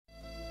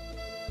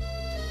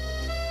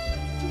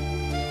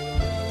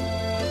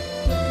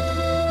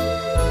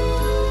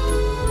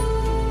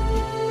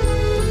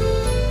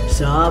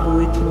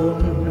Saavuit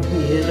mun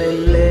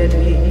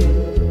vierelleni,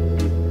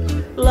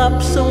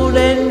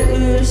 lapsuuden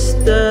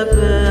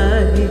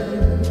ystäväin.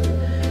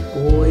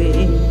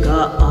 Kuinka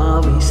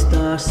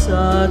aavistaa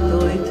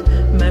saatoit,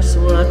 mä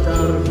sua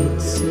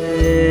tarvitsen.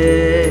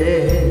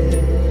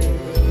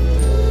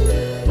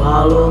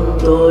 Valon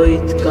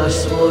toit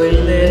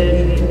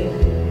kasvoilleni,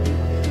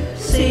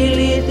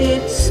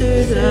 silitit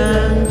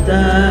sydäntäin.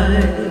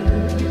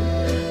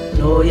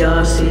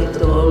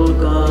 Nojasit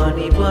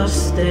olkaani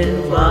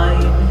vasten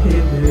vain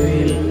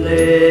hymyillen.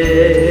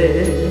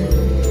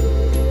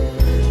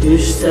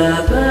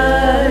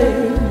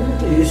 Ystäväin,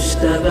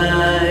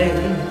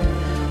 ystäväin,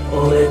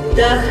 olet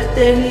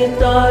tähteni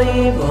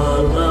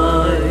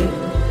taivaallain.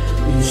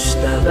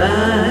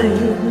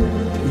 Ystäväin,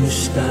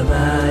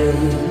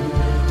 ystäväin,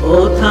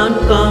 oothan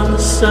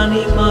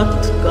kanssani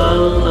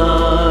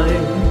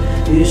matkallain.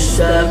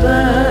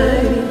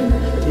 Ystäväin,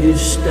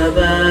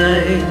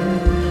 ystäväin,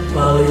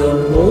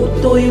 paljon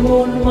muuttui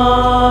mun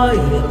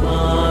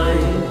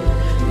maailmain.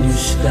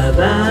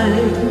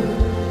 Ystäväin,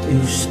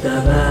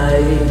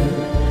 ystäväin,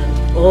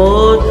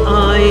 oot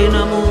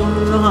aina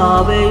mun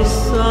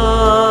haaveissain.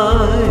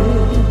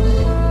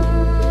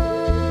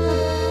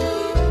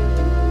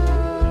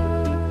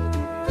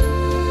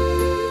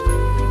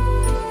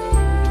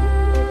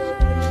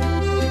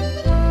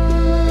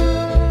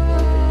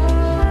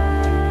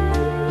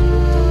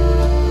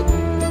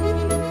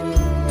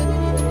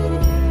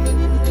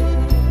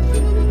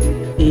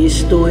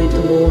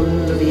 Istuit mun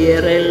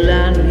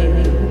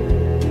vierelläni,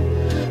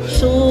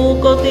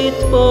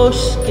 suukotit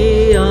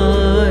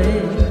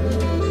poskiain.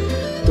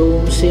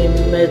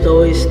 Tunsimme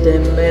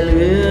toistemme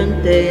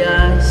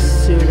lyöntejä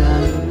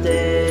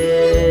sydänteen.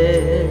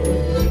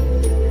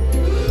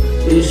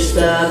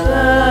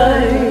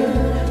 Ystäväin,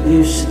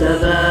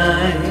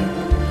 ystäväin,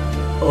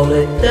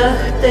 olet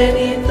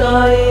tähteni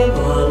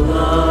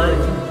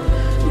taivaallain.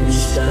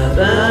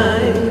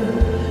 Ystäväin,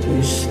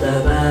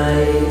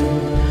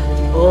 ystäväin,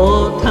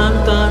 oothan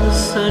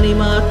kanssani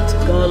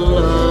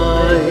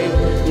matkallain.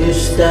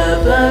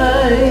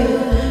 Ystäväin,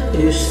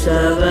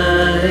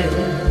 ystäväin,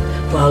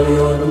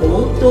 paljon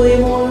muuttui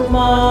mun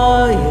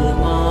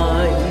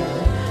maailmain.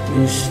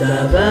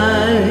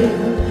 Ystäväin,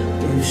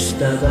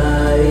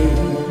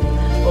 ystäväin,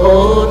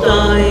 oot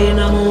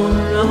aina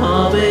mun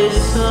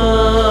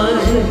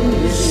haaveissain.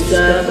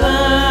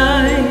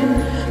 Ystäväin,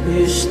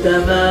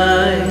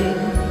 ystäväin,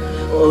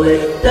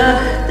 olet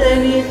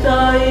tähteni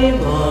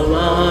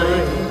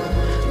taivaallain.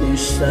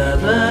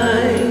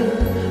 Ystäväin,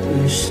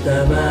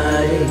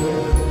 ystäväin,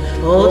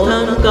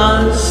 oothan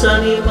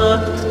kanssani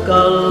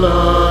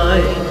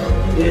matkallain.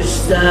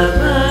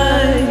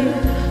 Ystäväin,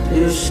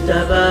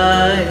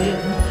 ystäväin,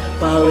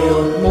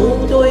 paljon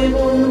muuttui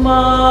mun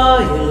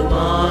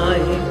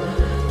maailmain.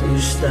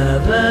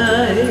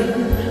 Ystäväin,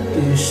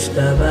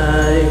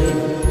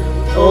 ystäväin,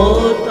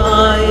 oot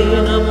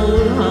aina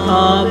mun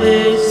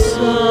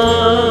haaveissain.